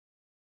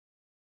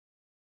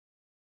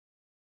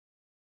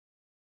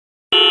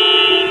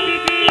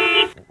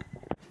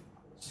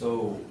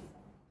So,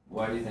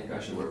 why do you think I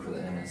should work for the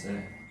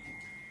NSA?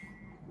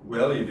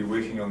 Well, you'd be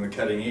working on the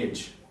cutting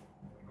edge.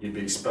 You'd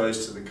be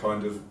exposed to the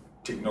kind of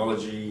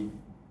technology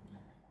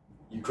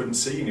you couldn't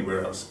see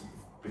anywhere else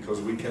because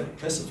we can't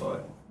classify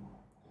it.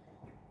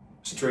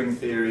 String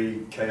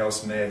theory,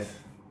 chaos math,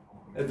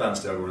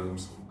 advanced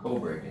algorithms.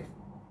 Code breaking.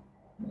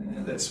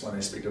 Yeah, that's one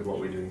aspect of what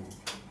we do.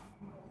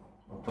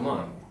 Well, come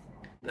on.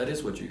 That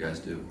is what you guys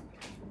do.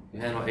 You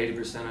handle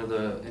 80% of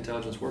the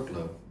intelligence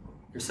workload.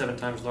 You're 7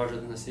 times larger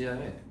than the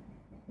CIA.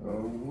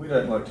 We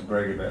don't like to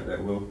brag about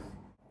that, Will.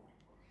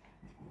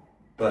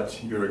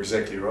 But you're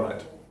exactly right.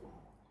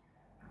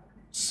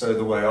 So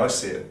the way I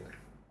see it,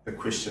 the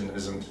question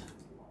isn't,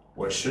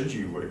 why should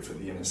you work for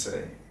the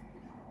NSA?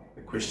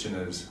 The question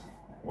is,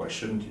 why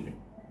shouldn't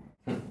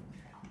you?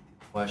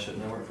 Why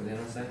shouldn't I work for the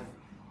NSA?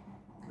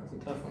 That's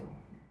a tough one.